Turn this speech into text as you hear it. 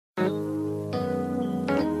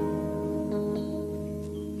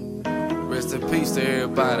Rest in peace to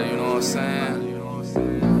everybody, you know what I'm saying?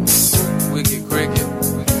 Wicked Cricket,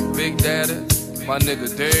 Big Daddy, my nigga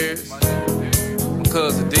Darius, my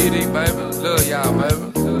cousin DD, baby. Love y'all, baby.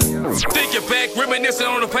 Thinking back, reminiscing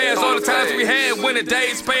on the past, all the times we had when the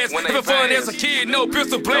days passed. Having fun as a kid, no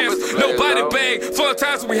pistol blasts, no body bag, fun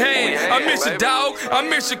times we had. I miss your dog, I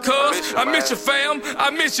miss your cuz, I miss your fam, I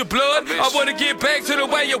miss your blood. I wanna get back to the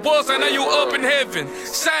way you was, I know you up in heaven.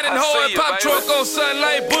 Shining hard, pop truck on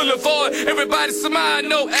Sunlight Boulevard. Everybody smile,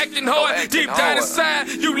 no acting hard. Deep down inside,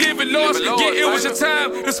 you living lost. Yeah, it was your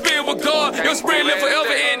time to spend with God. Your spirit live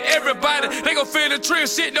forever in everybody. They gon' feel the Trill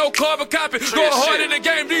shit, no carbon copy. Going hard in the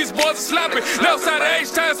game, these boys are sloppy. Left side of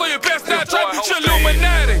H-time, so you best not try.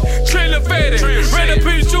 Illuminati, Trill and Fetty. Ready to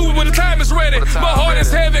beat you when the time is ready. My heart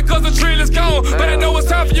is heavy cause the Trill is gone. But I know it's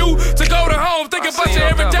time for you to go to home. Think about you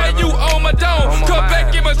every day, you on my dome. Come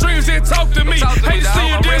back in my dreams and talk to me. Hate to see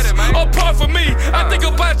you this, apart from me. I think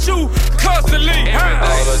about you constantly. All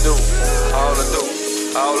I do, all I do,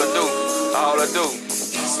 all I do, all I do.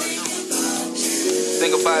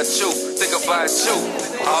 Think about you, think about you.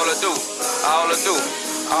 All I do, all I do,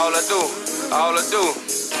 all I do, all I do.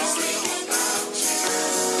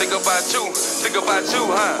 Think about you,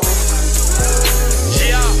 huh?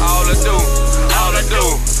 Yeah. All I do, all I do,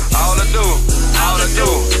 all I do, all I do,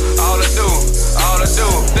 all I do, all I do.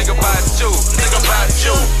 Think about you, think about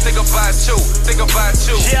you, think about you, think about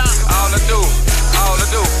you. Yeah. All I do, all I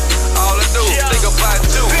do, all I do. Think about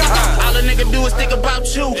you, huh? All a nigga do is think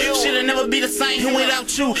about you. Shit'll never be the same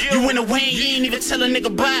without you. You in the way, you ain't even tell a nigga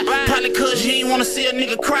bye. Probably cause you ain't wanna see a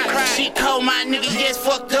nigga cry. Shit cold, my niggas gets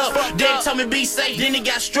fucked up. Daddy told me be safe, then he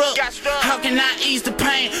got struck. How can I ease the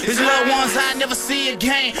pain? His loved ones I never see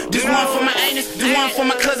again. This one for my anus, this one for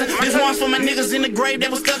my cousin, this one for my niggas in the grave that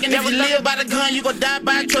was stuck. And if you live by the gun, you gon' die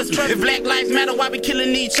by a trust. If black lives matter, why we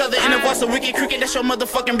killing each other? And the voice of Wicked Cricket, that's your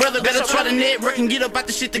motherfucking brother. Better try to network and get up out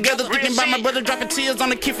the shit together. Thinking about my brother dropping tears on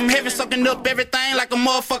the kid from heaven, soaking up everything like a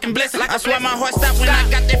motherfucking blessing. I swear my heart stopped when I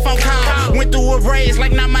got that phone call. Went through a raise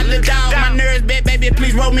like not my little dog. My nerves bad, baby,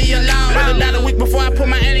 please roll me a log. But a lot of week before I put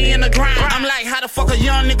my annie in the ground. I'm like, how the fuck a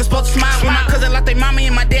young nigga supposed to smile when my cousin lost their mama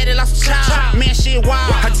and my daddy lost a child? Man, shit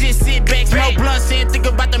wild. I just sit back, smoke blunts, and think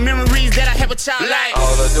about the memories that I have a child like.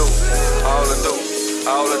 All I do, all I do,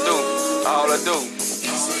 all I do, all I do.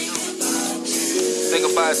 Think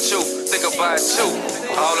about you, think about you.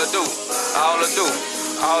 All I do, all I do,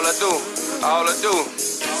 all I do, all I do.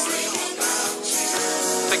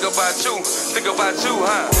 Think about you,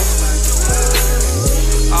 huh?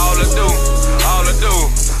 All I do, all I do,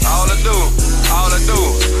 all I do, all I do,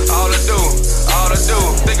 all I do, all I do.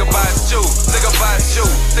 Think about you, think about you,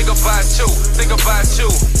 think about you, think about you.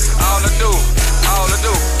 All I do, all I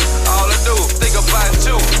do, all I do. Think about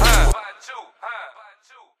you.